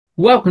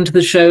Welcome to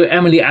the show,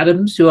 Emily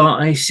Adams. You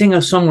are a singer,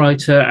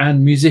 songwriter,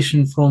 and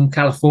musician from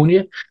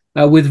California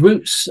with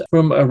roots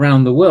from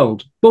around the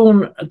world.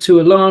 Born to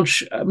a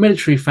large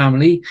military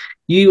family,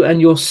 you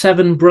and your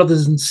 7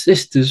 brothers and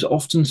sisters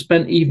often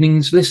spent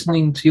evenings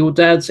listening to your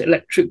dad's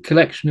eclectic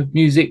collection of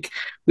music,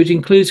 which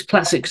includes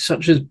classics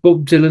such as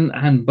Bob Dylan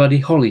and Buddy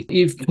Holly.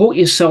 You've taught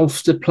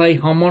yourself to play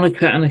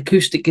harmonica and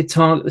acoustic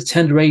guitar at the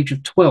tender age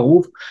of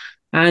 12.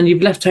 And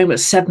you've left home at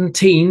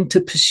 17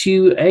 to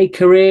pursue a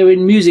career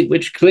in music,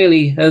 which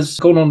clearly has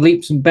gone on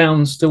leaps and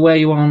bounds to where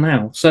you are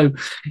now. So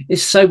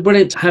it's so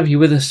brilliant to have you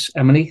with us,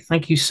 Emily.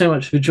 Thank you so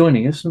much for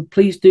joining us. And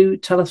please do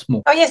tell us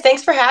more. Oh, yes.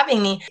 Thanks for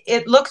having me.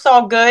 It looks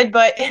all good,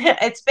 but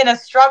it's been a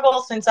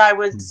struggle since I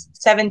was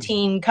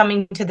 17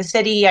 coming to the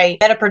city. I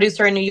met a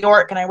producer in New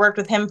York and I worked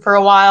with him for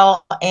a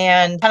while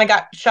and kind of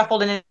got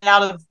shuffled in and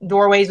out of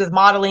doorways with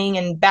modeling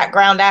and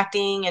background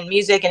acting and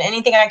music and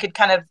anything I could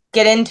kind of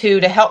get into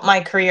to help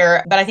my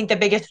career. But I think the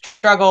biggest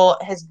struggle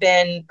has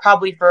been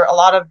probably for a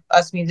lot of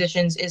us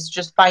musicians is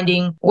just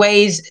finding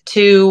ways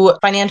to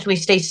financially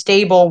stay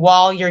stable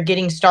while you're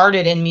getting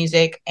started in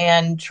music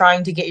and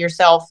trying to get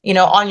yourself,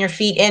 on your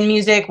feet in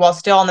music while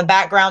still on the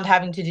background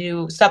having to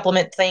do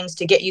supplement things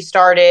to get you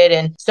started.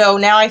 And so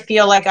now I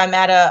feel like I'm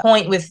at a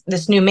point with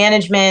this new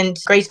management,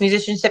 Grace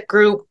Musicianship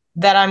Group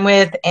that I'm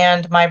with,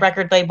 and my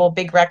record label,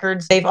 Big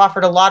Records. They've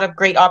offered a lot of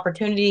great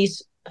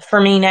opportunities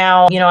for me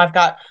now. I've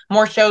got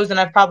more shows than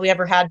I've probably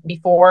ever had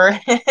before.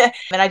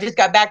 And I just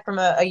got back from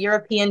a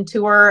European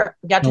tour,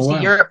 got to see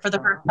Europe for the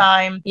first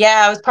time.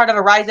 Yeah, I was part of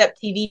a Rise Up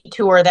TV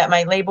tour that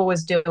my label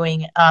was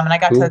doing. And I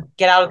got to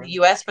get out of the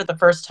US for the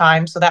first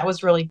time. So that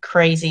was really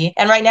crazy.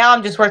 And right now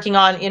I'm just working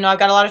on, I've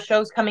got a lot of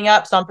shows coming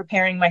up. So I'm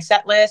preparing my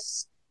set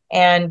lists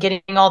and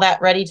getting all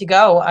that ready to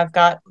go. I've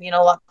got,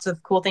 lots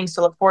of cool things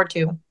to look forward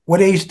to. What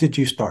age did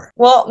you start?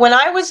 Well, when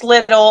I was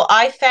little,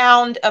 I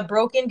found a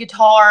broken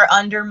guitar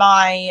under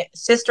my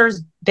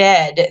sister's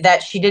bed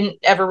that she didn't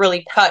ever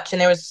really touch.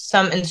 And there was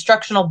some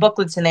instructional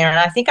booklets in there. And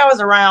I think I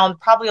was around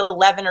probably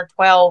 11 or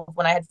 12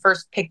 when I had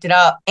first picked it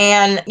up.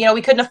 And,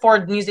 we couldn't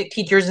afford music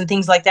teachers and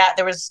things like that.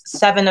 There was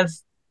 7 of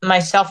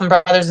myself and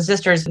brothers and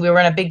sisters. We were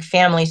in a big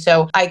family.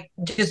 So I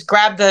just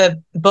grabbed the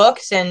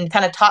books and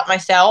kind of taught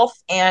myself.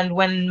 And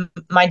when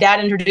my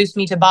dad introduced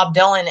me to Bob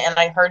Dylan and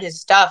I heard his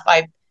stuff,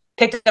 I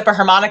picked up a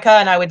harmonica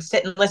and I would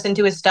sit and listen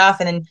to his stuff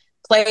and then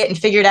play it and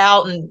figure it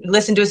out and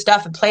listen to his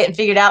stuff and play it and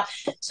figure it out.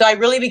 So I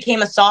really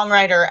became a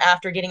songwriter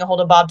after getting a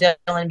hold of Bob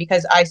Dylan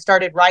because I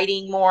started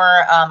writing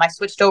more. I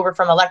switched over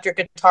from electric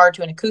guitar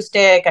to an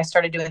acoustic. I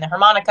started doing the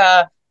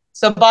harmonica.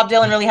 So Bob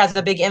Dylan really has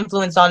a big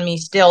influence on me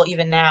still,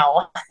 even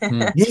now.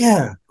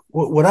 Yeah.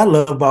 What I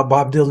love about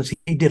Bob Dylan is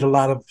he did a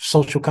lot of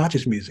social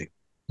conscious music.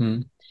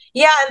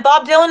 Yeah, and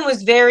Bob Dylan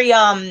was very,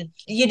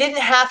 you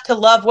didn't have to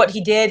love what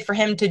he did for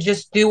him to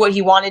just do what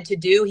he wanted to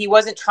do. He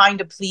wasn't trying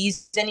to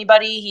please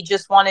anybody. He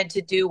just wanted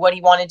to do what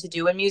he wanted to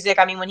do in music.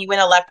 I mean, when he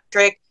went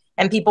electric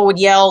and people would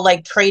yell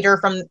like traitor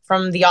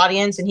from the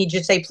audience and he'd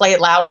just say, play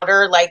it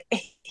louder. Like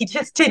he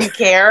just didn't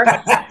care,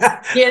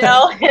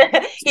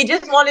 he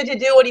just wanted to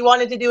do what he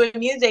wanted to do in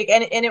music.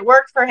 And it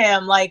worked for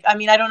him. Like, I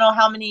mean, I don't know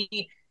how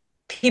many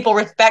people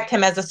respect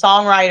him as a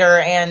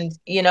songwriter and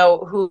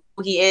who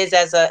he is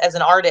as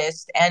an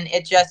artist, and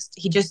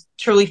he just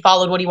truly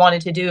followed what he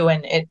wanted to do,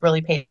 and it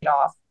really paid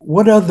off.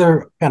 What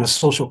other kind of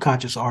social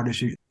conscious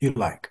artists you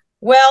like?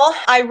 Well,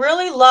 I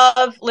really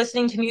love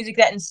listening to music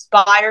that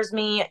inspires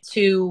me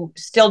to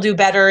still do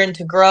better and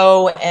to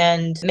grow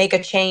and make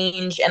a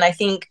change. And I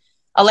think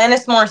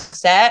Alanis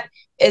Morissette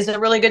is a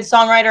really good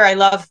songwriter. I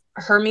love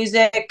her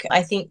music.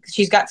 I think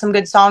she's got some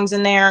good songs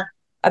in there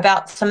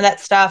about some of that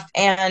stuff.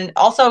 And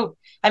also,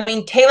 I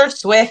mean, Taylor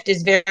Swift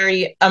is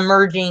very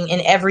emerging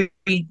in every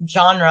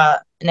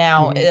genre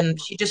now.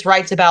 She just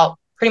writes about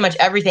pretty much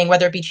everything,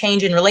 whether it be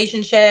change in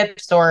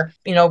relationships or,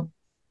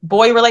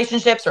 boy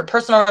relationships or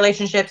personal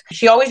relationships.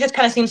 She always just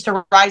kind of seems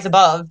to rise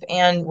above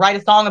and write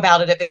a song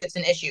about it if it's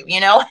an issue,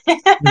 Yeah.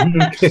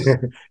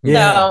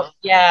 So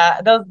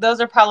yeah, those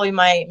are probably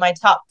my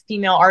top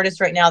female artists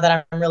right now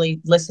that I'm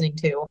really listening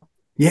to.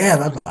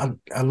 Yeah,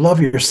 I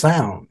love your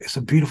sound. It's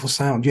a beautiful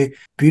sound.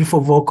 Beautiful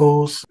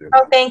vocals.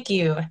 Oh, thank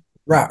you.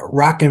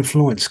 Rock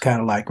influence,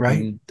 kind of like,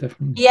 right?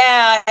 Definitely.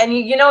 Yeah, and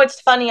it's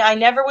funny. I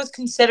never was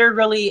considered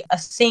really a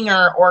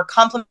singer or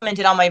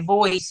complimented on my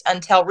voice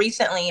until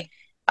recently.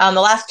 The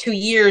last 2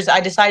 years, I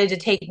decided to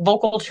take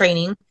vocal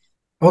training.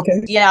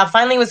 Okay. Yeah,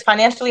 finally was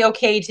financially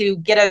okay to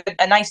get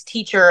a nice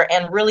teacher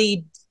and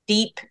really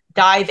deep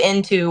dive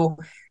into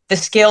the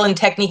skill and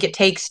technique it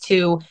takes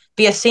to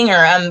be a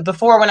singer.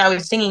 Before, when I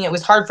was singing, it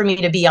was hard for me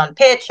to be on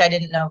pitch. I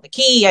didn't know the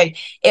key. I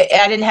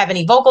didn't have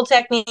any vocal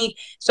technique.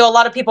 So a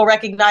lot of people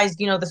recognized,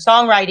 the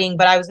songwriting,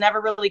 but I was never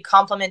really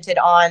complimented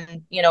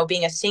on,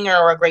 being a singer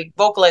or a great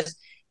vocalist.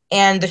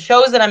 And the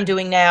shows that I'm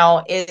doing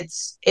now,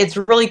 it's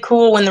really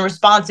cool when the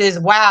response is,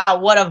 wow,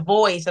 what a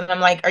voice. And I'm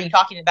like, are you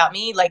talking about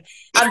me? Like,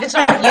 I'm just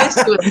not used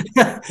to it.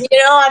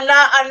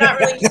 I'm not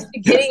really used to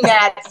getting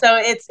that. So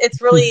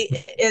it's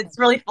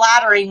really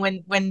flattering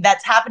when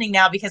that's happening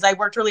now, because I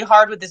worked really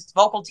hard with this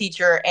vocal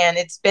teacher and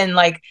it's been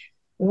like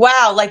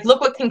wow, like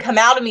look what can come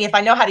out of me if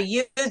I know how to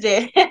use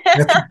it.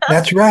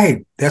 That's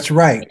right. That's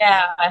right.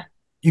 Yeah.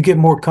 You get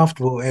more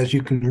comfortable as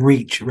you can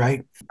reach,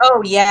 right?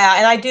 Oh yeah,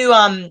 and I do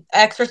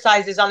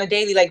exercises on a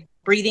daily, like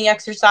breathing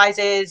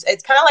exercises.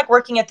 It's kind of like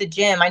working at the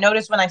gym. I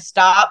notice when I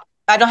stop,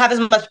 I don't have as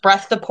much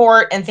breath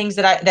support and things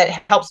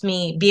that helps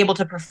me be able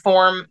to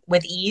perform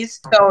with ease.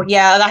 So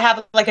yeah, I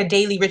have like a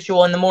daily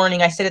ritual in the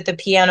morning. I sit at the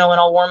piano and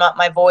I'll warm up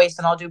my voice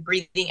and I'll do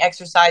breathing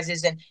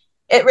exercises, and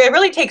it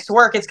really takes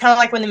work. It's kind of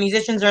like when the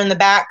musicians are in the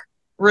back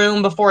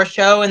room before a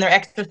show and they're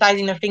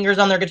exercising their fingers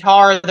on their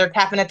guitar, or they're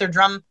tapping at their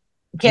drum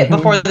kit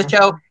before the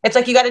show. It's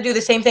like you got to do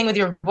the same thing with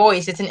your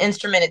voice. It's an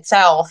instrument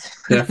itself.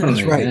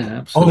 Definitely. That's right. Yeah,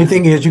 absolutely. Only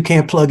thing is you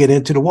can't plug it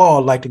into the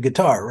wall like the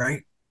guitar,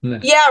 right?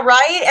 Yeah,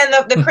 right.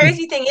 And the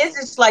crazy thing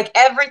is like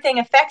everything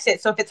affects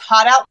it. So if it's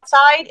hot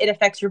outside, it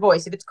affects your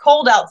voice. If it's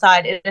cold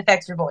outside, it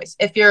affects your voice.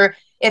 If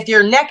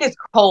your neck is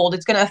cold,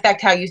 it's going to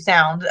affect how you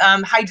sound.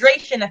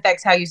 Hydration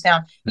affects how you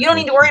sound. You don't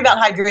need to worry about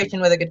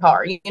hydration with a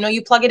guitar. You know,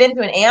 you plug it into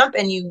an amp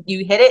and you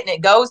hit it and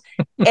it goes.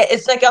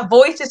 It's like a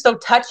voice is so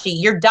touchy.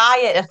 Your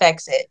diet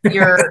affects it.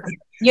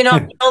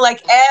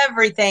 Like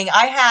everything.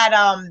 I had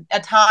a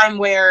time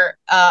where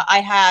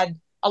I had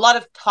a lot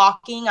of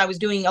talking. I was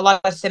doing a lot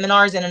of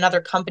seminars in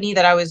another company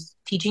that I was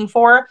teaching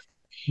for.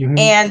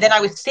 And then I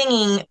was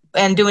singing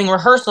and doing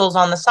rehearsals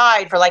on the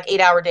side for like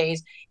 8-hour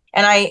days.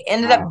 And I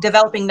ended up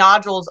developing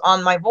nodules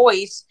on my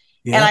voice.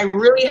 Yeah. And I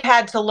really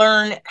had to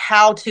learn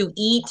how to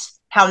eat,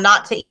 how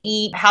not to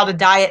eat, how to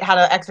diet, how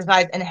to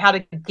exercise, and how to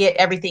get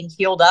everything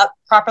healed up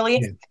properly.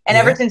 Yeah. And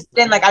ever since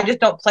then, like, I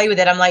just don't play with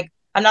it. I'm like,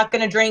 I'm not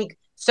going to drink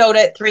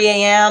soda at 3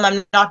 a.m.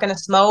 I'm not going to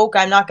smoke.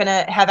 I'm not going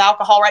to have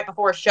alcohol right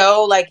before a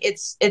show. Like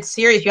it's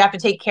serious. You have to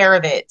take care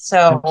of it.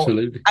 So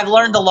absolutely. I've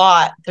learned a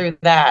lot through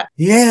that.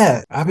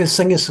 Yeah. I've been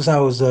singing since I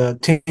was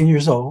 10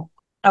 years old.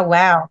 Oh,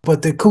 wow.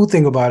 But the cool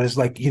thing about it is,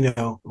 like,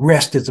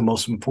 rest is the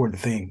most important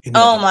thing.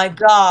 Oh, my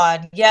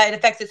God. Yeah, it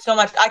affects it so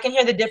much. I can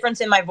hear the difference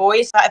in my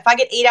voice. If I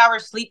get 8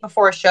 hours sleep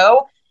before a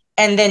show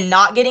and then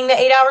not getting the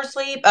 8 hours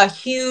sleep, a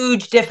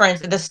huge difference.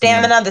 The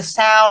stamina, the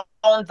sound,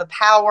 the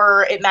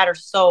power, it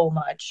matters so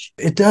much.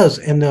 It does.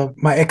 And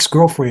my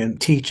ex-girlfriend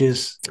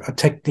teaches a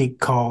technique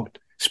called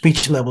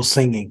speech level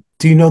singing.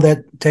 Do you know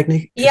that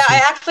technique? Yeah,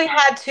 I actually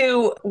had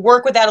to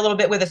work with that a little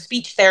bit with a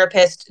speech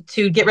therapist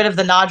to get rid of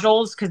the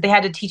nodules, because they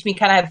had to teach me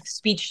kind of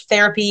speech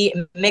therapy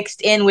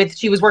mixed in with,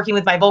 she was working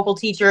with my vocal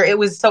teacher. It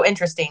was so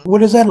interesting.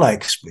 What is that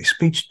like,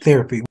 speech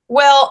therapy?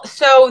 Well,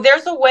 so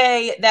there's a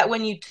way that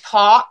when you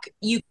talk,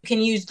 you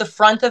can use the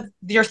front of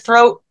your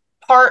throat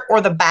part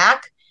or the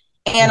back.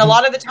 And a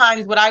lot of the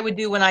times what I would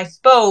do when I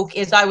spoke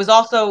is I was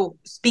also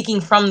speaking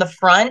from the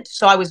front.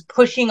 So I was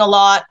pushing a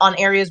lot on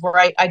areas where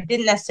I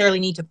didn't necessarily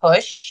need to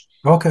push.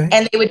 Okay.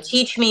 And they would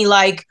teach me,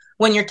 like,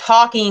 when you're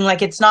talking,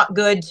 like, it's not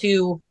good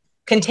to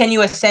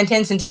continue a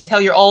sentence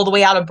until you're all the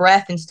way out of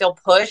breath and still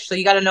push. So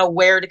you got to know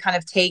where to kind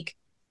of take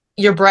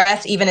your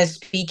breath, even as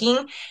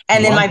speaking.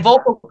 And then my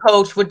vocal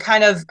coach would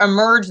kind of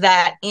emerge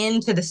that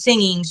into the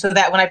singing, so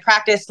that when I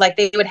practiced, like,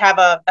 they would have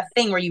a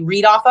thing where you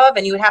read off of,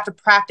 and you would have to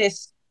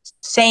practice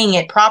saying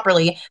it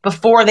properly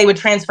before they would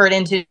transfer it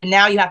into,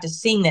 now you have to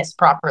sing this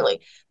properly,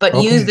 but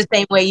use the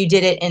same way you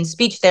did it in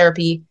speech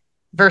therapy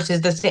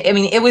versus I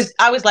mean,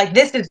 I was like,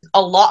 this is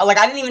a lot. Like,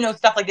 I didn't even know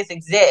stuff like this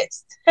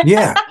exists.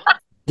 Yeah.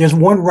 There's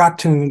one rock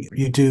tune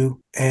you do,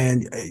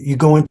 and you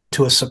go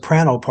into a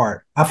soprano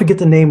part. I forget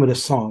the name of the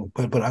song,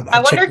 but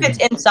I wonder if it's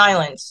In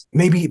Silence.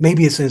 Maybe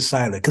it's In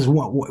Silence, because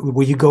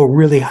where you go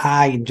really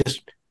high in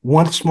just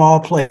one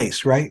small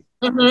place, right?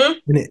 Mm-hmm.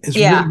 And it's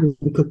really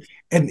cool.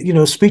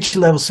 And speech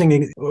level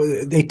singing,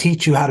 they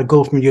teach you how to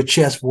go from your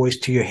chest voice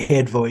to your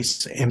head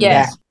voice and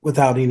back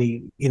without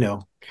any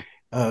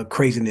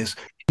craziness.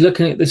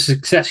 Looking at the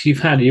success you've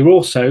had, you're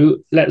also,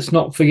 let's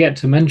not forget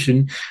to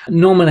mention,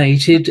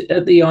 nominated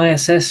at the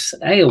ISSA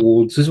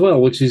Awards as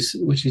well, which is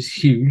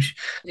huge.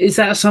 Is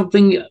that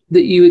something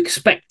that you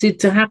expected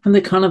to happen?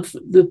 The kind of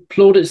the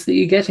plaudits that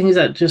you're getting, is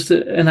that just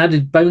an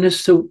added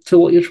bonus to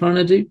what you're trying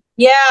to do?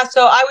 Yeah,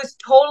 so I was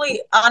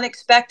totally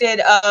unexpected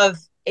of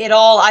it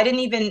all. I didn't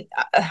even,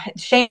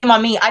 shame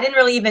on me, I didn't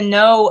really even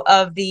know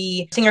of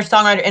the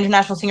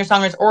International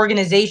Singer-Songwriters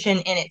Organization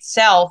in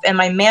itself. And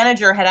my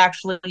manager had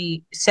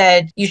actually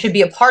said, you should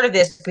be a part of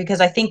this because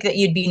I think that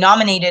you'd be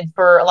nominated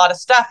for a lot of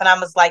stuff. And I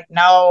was like,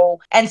 no.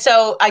 And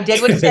so I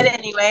did what he said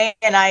anyway,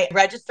 and I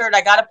registered,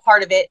 I got a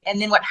part of it.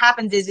 And then what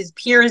happens is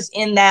peers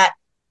in that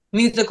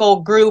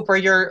musical group or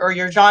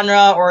your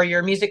genre or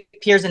your music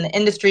peers in the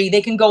industry,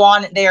 they can go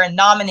on there and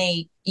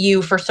nominate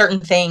you for certain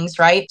things,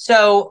 right?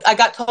 So I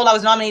got told I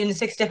was nominated in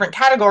 6 different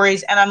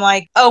categories, and I'm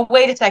like, oh,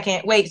 wait a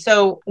second,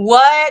 so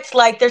what?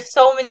 Like, there's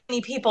so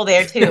many people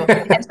there too.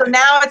 And so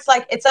now it's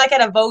like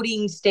at a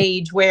voting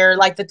stage where,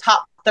 like, the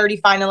top 30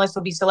 finalists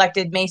will be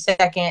selected May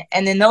 2nd,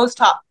 and then those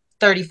top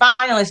 30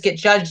 finalists get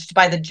judged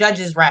by the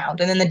judges round,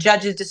 and then the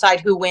judges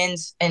decide who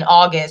wins in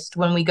August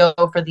when we go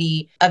for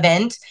the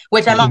event,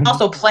 which I'm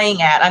also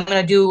playing at. I'm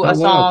going to do a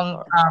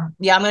song. I'm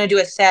going to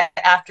do a set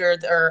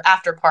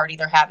after party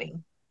they're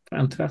having.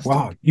 Fantastic.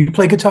 Wow. You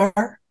play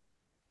guitar?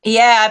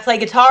 Yeah, I play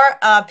guitar,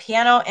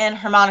 piano, and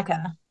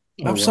harmonica.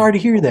 I'm sorry to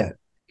hear that.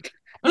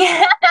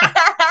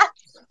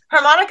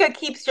 Harmonica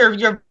keeps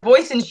your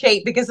voice in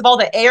shape because of all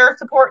the air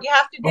support you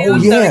have to do. Oh,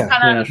 So yeah. it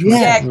kind of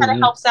it kind of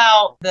helps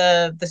out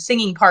the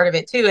singing part of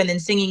it too, and then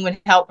singing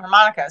would help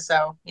harmonica.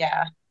 So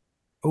yeah.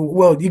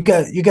 Well, you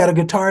got a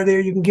guitar there.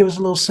 You can give us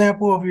a little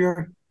sample of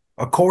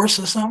a chorus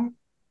or something.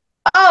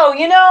 Oh,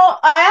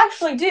 I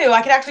actually do.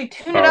 I could actually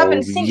tune it up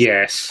and sing.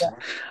 Yes,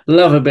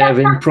 love a bit of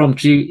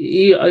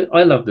impromptu.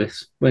 I love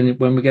this when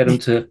we get them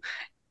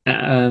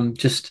to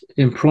just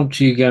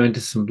impromptu go into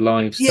some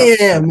live stuff.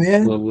 Yeah,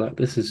 man. Well,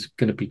 this is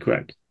going to be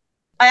great.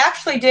 I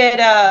actually did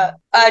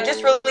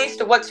just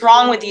released What's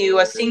Wrong With You,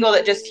 a single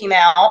that just came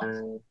out.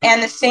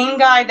 And the same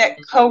guy that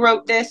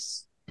co-wrote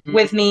this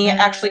with me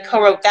actually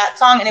co-wrote that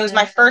song. And it was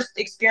my first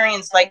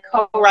experience like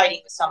co-writing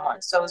with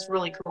someone. So it was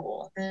really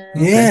cool.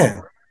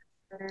 Yeah.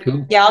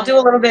 Cool. Yeah, I'll do a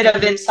little bit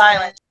of In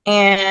Silence.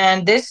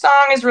 And this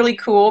song is really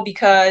cool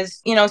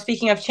because,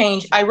 speaking of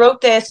change, I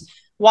wrote this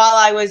while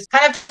I was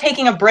kind of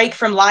taking a break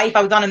from life.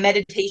 I was on a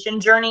meditation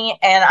journey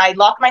and I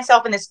locked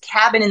myself in this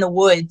cabin in the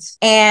woods.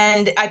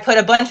 And I put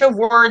a bunch of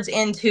words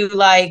into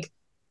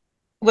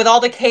with all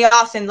the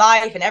chaos in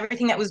life and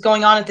everything that was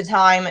going on at the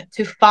time,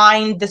 to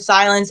find the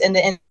silence and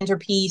the inner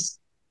peace,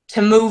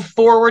 to move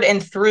forward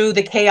and through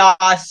the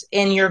chaos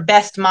in your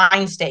best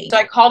mind state. So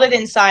I called it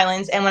In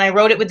Silence. And when I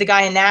wrote it with the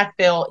guy in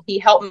Nashville, he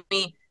helped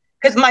me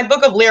because my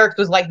book of lyrics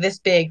was like this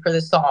big for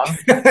this song.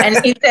 And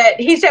he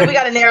said, we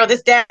got to narrow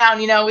this down.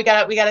 We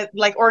got to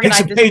like organize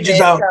Take some this pages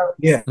bit. out. So,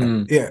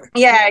 Yeah.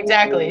 Yeah,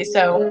 exactly.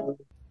 So.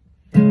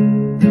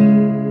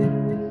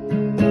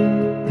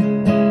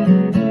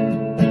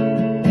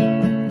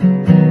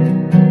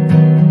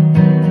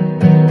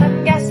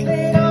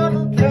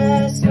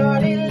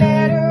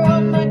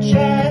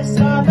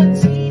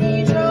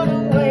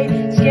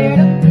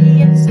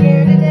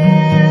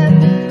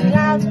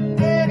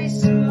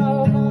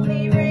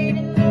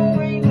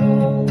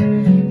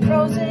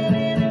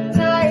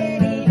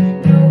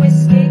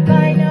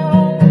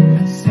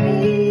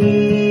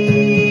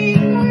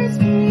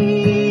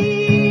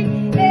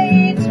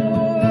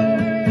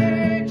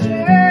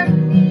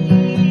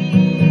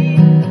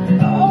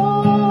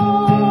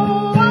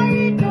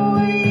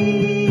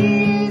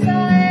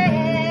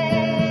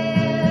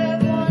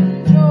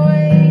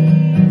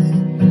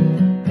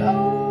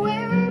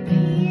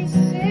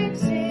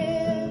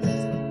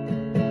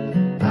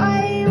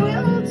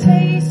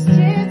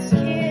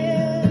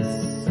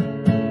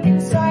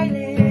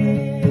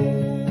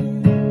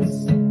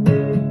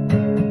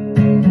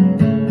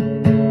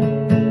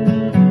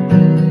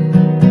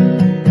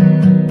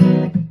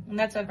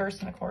 That's a verse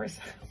and a chorus.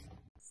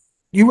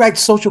 You write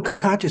social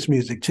conscious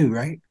music too,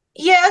 right?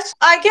 Yes,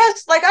 I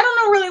guess, I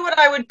don't know really what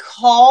I would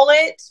call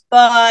it,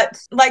 but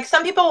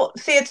some people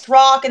say it's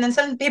rock and then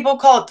some people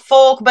call it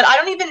folk, but I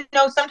don't even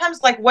know sometimes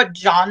what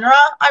genre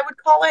I would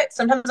call it.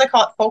 Sometimes I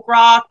call it folk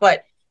rock,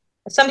 but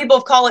some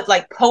people call it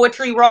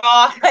poetry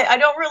rock. I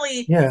don't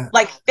really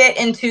fit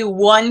into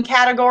one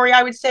category,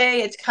 I would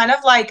say. It's kind of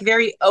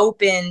very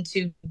open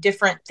to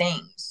different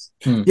things.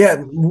 Yeah,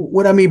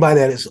 what I mean by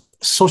that is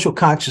social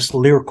conscious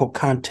lyrical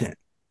content.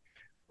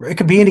 It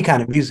could be any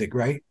kind of music,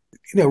 right?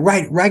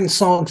 Writing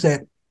songs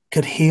that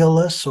could heal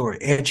us or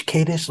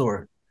educate us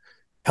or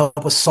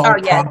help us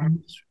solve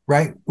problems,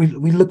 right? We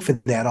look for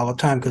that all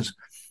the time because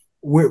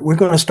we're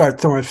going to start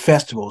throwing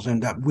festivals,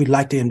 and we'd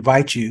like to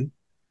invite you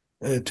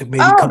to maybe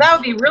come. That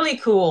would be really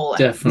cool.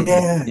 Definitely.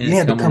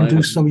 Yeah, to come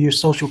do some of your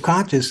social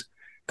conscious,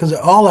 because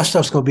all our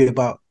stuff's going to be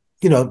about,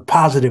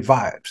 positive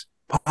vibes,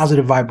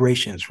 positive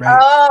vibrations, right?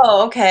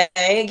 Oh, okay.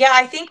 Yeah,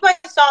 I think my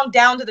song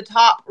Down to the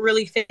Top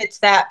really fits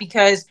that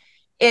because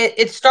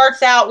it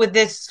starts out with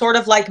this sort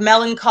of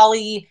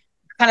melancholy,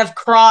 kind of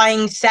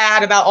crying,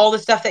 sad about all the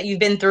stuff that you've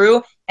been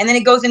through. And then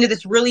it goes into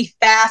this really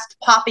fast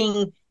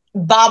popping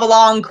bob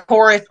along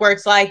chorus where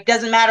it's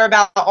doesn't matter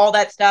about all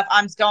that stuff.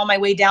 I'm still on my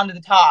way down to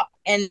the top.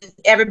 And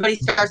everybody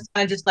starts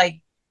kind of just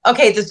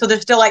okay, so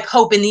there's still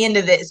hope in the end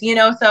of this,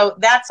 So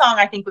that song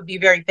I think would be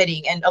very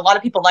fitting. And a lot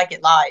of people like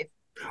it live.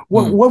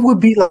 What would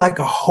be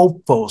a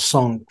hopeful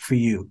song for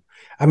you?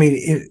 I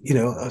mean,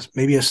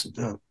 maybe a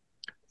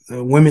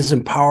women's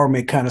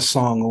empowerment kind of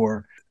song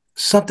or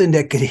something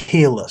that could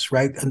heal us,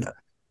 right? And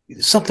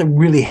something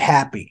really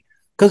happy.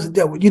 Because,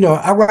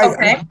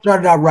 I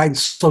started out writing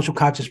social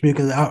conscious music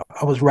because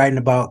I was writing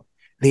about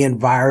the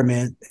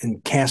environment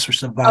and cancer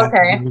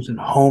survivors and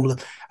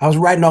homeless. I was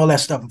writing all that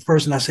stuff at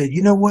first, and I said,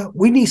 you know what?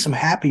 We need some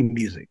happy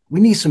music. We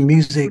need some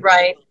music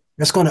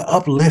that's going to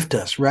uplift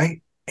us,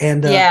 right?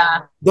 And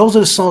those are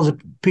the songs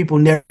that people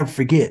never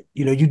forget.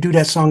 You do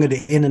that song at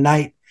the end of the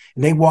night,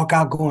 and they walk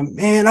out going,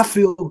 man, I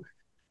feel,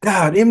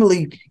 God,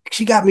 Emily,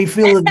 she got me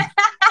feeling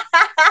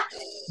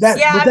that.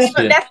 Yeah, that's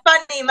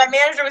funny. My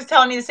manager was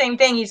telling me the same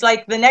thing. He's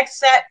like, the next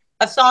set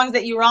of songs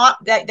that you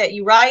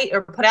write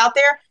or put out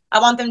there, I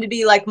want them to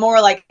be more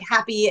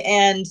happy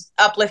and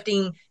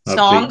uplifting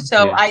songs.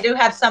 So I do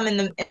have some in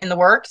the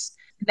works.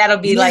 That'll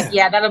be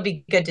that'll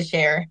be good to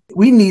share.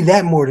 We need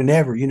that more than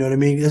ever. You know what I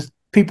mean?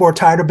 people are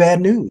tired of bad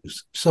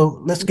news.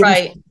 So let's give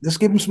Right.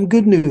 them some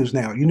good news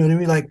now. You know what I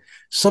mean? Like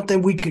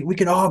something we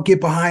can all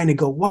get behind and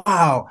go,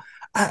 wow,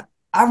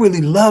 I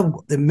really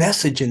love the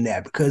message in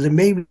that because it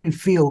made me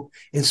feel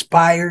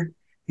inspired.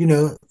 You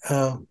know,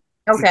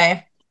 Okay.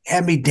 it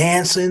had me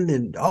dancing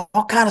and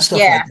all kind of stuff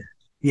Yeah. like that.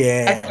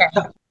 Yeah.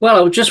 Okay.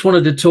 Well, I just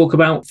wanted to talk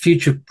about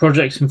future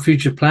projects and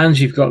future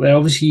plans you've got there.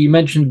 Obviously, you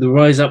mentioned the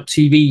Rise Up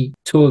TV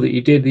tour that you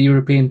did, the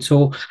European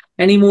tour.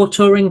 Any more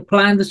touring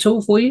planned at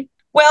all for you?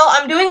 Well,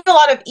 I'm doing a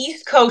lot of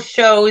East Coast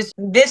shows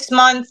this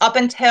month up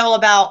until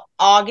about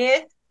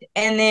August.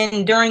 And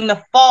then during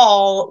the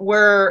fall,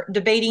 we're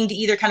debating to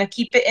either kind of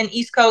keep it in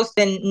East Coast,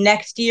 and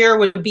next year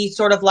would be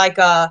sort of like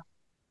a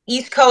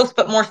East Coast,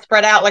 but more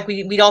spread out. Like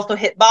we'd also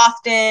hit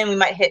Boston, we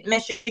might hit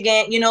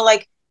Michigan, you know,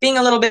 like being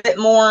a little bit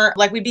more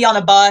like we'd be on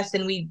a bus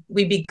and we'd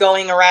be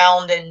going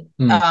around and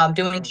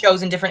doing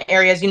shows in different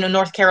areas, you know,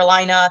 North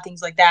Carolina,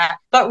 things like that.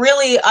 But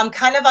really, I'm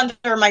kind of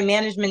under my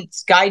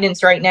management's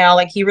guidance right now.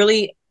 Like he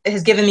really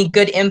has given me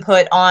good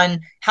input on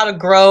how to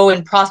grow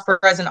and prosper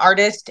as an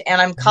artist. And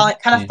I'm kind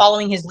of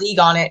following his lead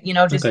on it, you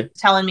know, just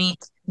telling me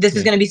this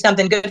is going to be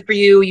something good for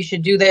you. You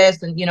should do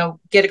this and, you know,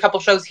 get a couple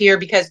shows here,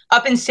 because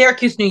up in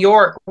Syracuse, New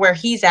York, where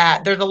he's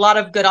at, there's a lot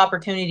of good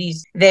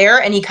opportunities there.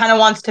 And he kind of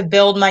wants to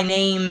build my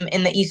name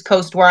in the East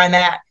Coast where I'm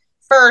at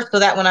first, so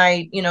that when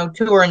I, you know,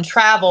 tour and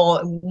travel,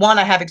 one,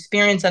 I have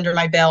experience under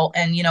my belt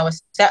and, you know, a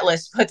set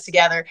list put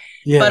together,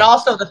 but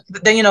also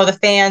the, you know, the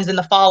fans and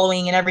the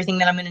following and everything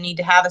that I'm going to need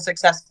to have a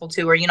successful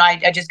tour. You know,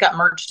 I just got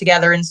merch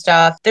together and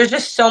stuff. There's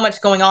just so much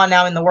going on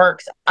now in the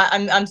works.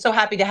 I'm so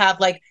happy to have,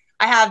 like,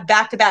 I have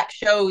back-to-back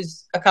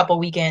shows a couple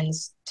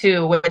weekends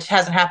too, which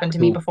hasn't happened to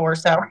me before.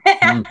 So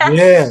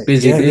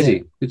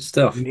busy. Good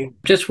stuff.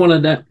 Just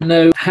wanted to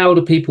know, how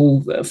do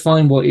people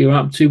find what you're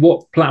up to?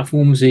 What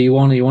platforms are you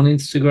on? Are you on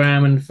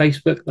Instagram and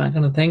Facebook, that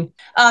kind of thing?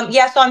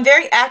 So I'm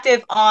very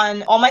active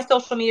on all my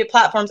social media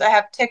platforms. I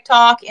have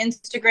TikTok,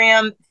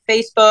 Instagram,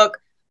 Facebook.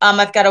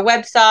 I've got a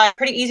website.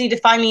 Pretty easy to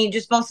find me.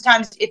 Just most of the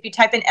times, if you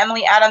type in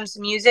Emily Adams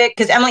Music,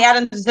 because Emily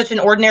Adams is such an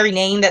ordinary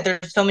name that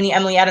there's so many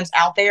Emily Adams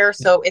out there.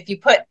 So if you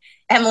put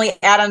Emily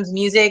Adams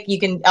Music,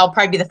 I'll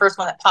probably be the first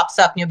one that pops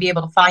up and you'll be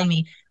able to find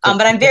me.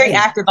 But I'm very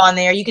active on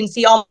there. You can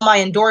see all my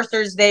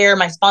endorsers there,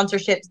 my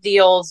sponsorships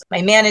deals,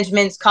 my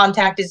management's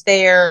contact is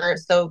there.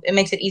 So it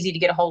makes it easy to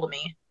get a hold of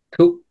me.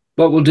 Cool.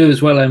 What we'll do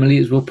as well, Emily,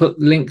 is we'll put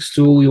links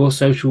to all your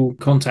social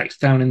contacts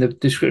down in the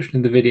description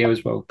of the video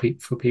as well,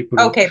 for people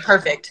to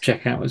perfect.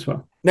 check out as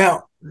well.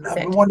 Now,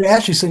 I wanted to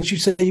ask you, since you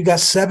said you got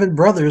 7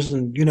 brothers,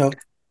 and, you know,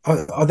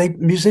 are they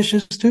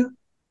musicians too?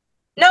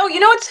 No, you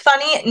know, it's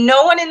funny.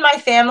 No one in my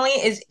family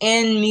is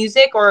in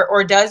music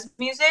or does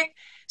music.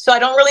 So I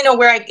don't really know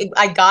where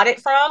I got it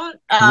from.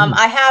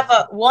 I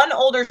have one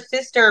older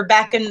sister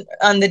back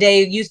on the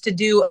day used to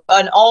do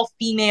an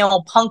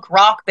all-female punk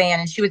rock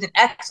band, and she was an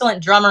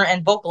excellent drummer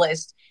and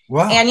vocalist.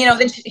 Wow. And, you know,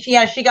 then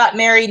she got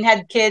married and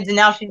had kids, and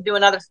now she's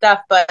doing other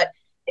stuff. But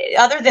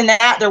other than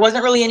that, there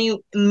wasn't really any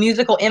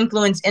musical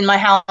influence in my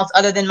house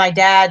other than my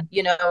dad,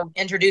 you know,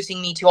 introducing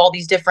me to all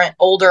these different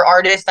older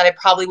artists that I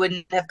probably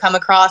wouldn't have come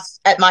across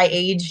at my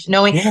age,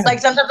 knowing. Like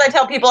sometimes I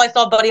tell people I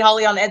saw Buddy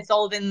Holly on Ed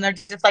Sullivan, and they're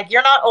just like,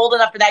 you're not old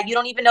enough for that. You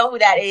don't even know who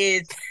that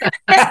is.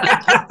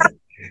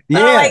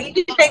 Like,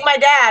 you just take my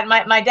dad.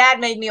 My dad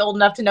made me old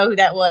enough to know who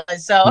that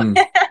was. So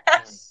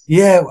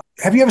yeah.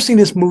 Have you ever seen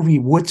this movie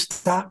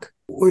Woodstock?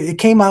 It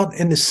came out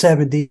in the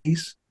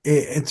 70s.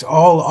 It's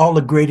all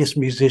the greatest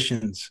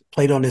musicians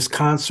played on this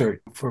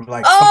concert for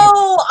like.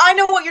 Oh, I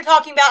know what you're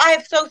talking about. I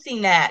have so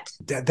seen that.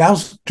 That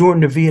was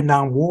during the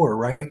Vietnam War,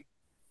 right?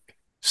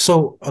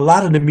 So a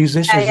lot of the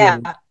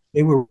musicians,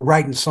 they were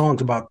writing songs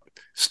about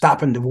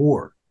stopping the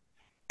war,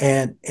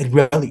 and it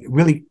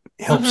really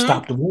helped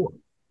stop the war.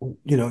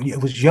 You know,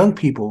 it was young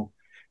people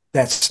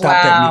that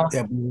stopped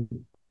that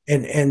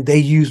and they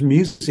used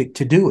music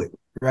to do it,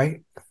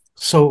 right?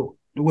 So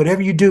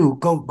whatever you do,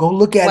 go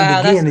look at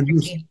it again, and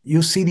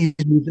you'll see these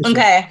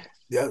musicians,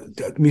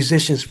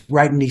 musicians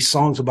writing these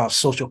songs about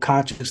social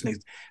consciousness.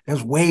 That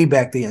was way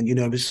back then, you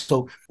know.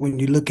 So when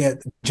you look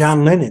at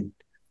John Lennon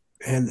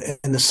and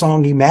the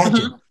song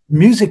Imagine,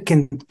 music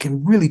can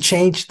really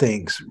change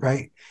things,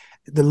 right?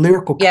 The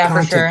lyrical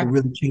content can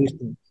really change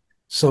things.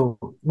 So,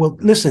 well,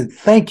 listen,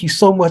 thank you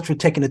so much for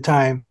taking the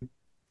time,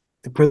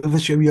 the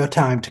privilege of your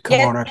time to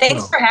come on our show.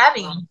 Thanks for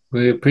having me.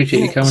 We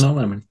appreciate you coming on,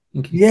 Lemon.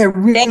 Thank you. Yeah,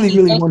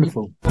 really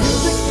wonderful.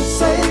 Music can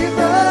save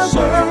the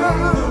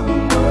world.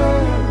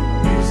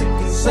 Music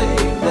can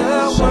save the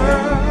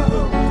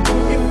world.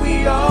 If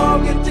we all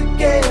get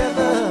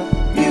together,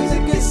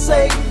 music can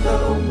save the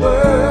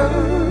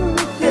world.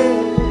 Yeah.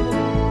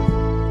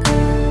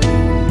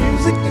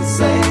 Music can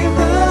save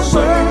the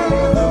world.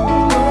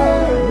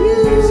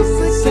 Music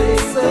can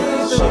save the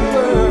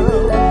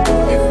world.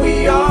 If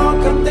we all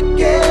come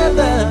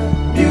together,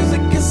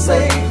 music can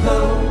save the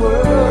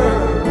world.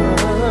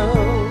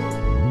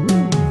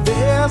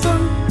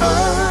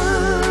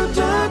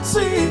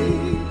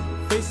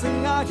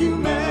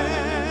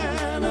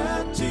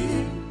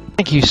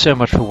 Thank you so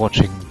much for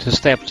watching. To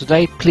stay up to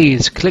date,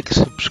 please click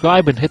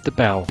subscribe and hit the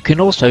bell. You can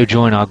also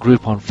join our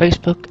group on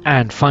Facebook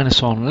and find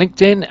us on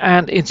LinkedIn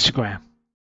and Instagram.